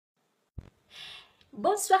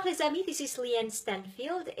Bonsoir les amis, this is Llyane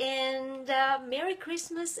Stanfield, and Merry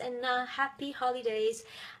Christmas and Happy Holidays.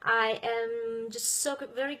 I am just so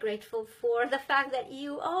very grateful for the fact that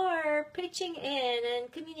you are pitching in and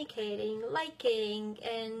communicating, liking,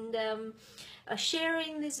 and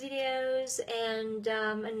sharing these videos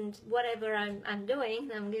and whatever I'm doing,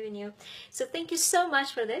 I'm giving you. So thank you so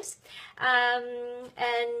much for this.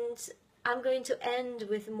 And I'm going to end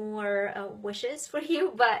with more wishes for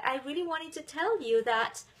you, but I really wanted to tell you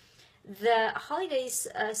that the holidays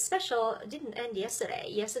special didn't end yesterday.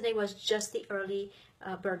 Yesterday was just the early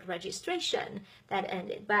bird registration that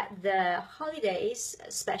ended, but the holidays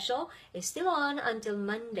special is still on until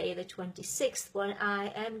Monday the 26th, when I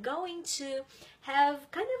am going to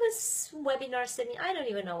have kind of a webinar setting. I don't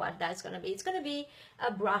even know what that's going to be. It's going to be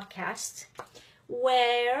a broadcast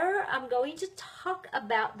where I'm going to talk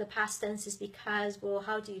about the past tenses, because, well,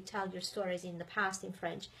 how do you tell your stories in the past in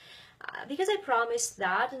French? Because I promised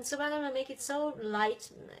that, and so I'm going to make it so light,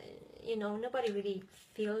 you know, nobody really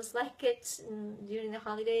feels like it during the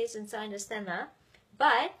holidays, and so I understand that.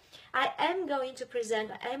 But I am going to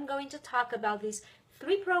present, I am going to talk about these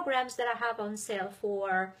 3 programs that I have on sale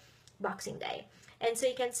for Boxing Day. And so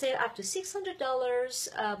you can save up to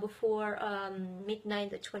 $600 before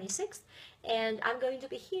midnight the 26th. And I'm going to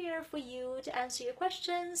be here for you to answer your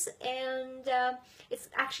questions. And it's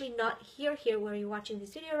actually not here where you're watching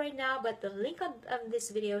this video right now, but the link on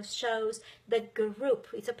this video shows the group.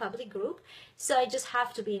 It's a public group. So I just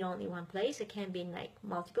have to be in only one place. It can't be in like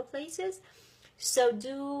multiple places. So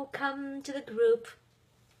do come to the group.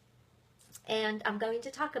 And I'm going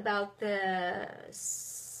to talk about the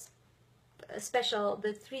special,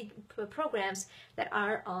 the 3 programs that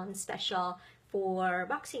are on special for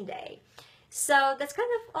Boxing Day. So that's kind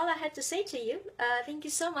of all I had to say to you. Thank you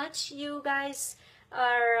so much. You guys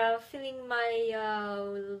are filling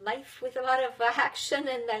my life with a lot of action,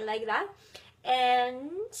 and I like that.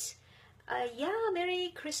 And yeah,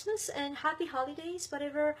 Merry Christmas and Happy Holidays,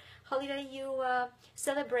 whatever holiday you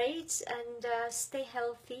celebrate, and stay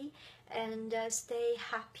healthy and stay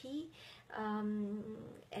happy.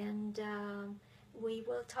 We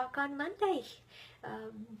will talk on Monday.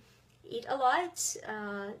 Eat a lot,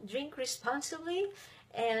 drink responsibly,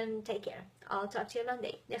 and take care. I'll talk to you on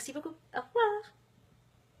Monday. Merci beaucoup. Au revoir.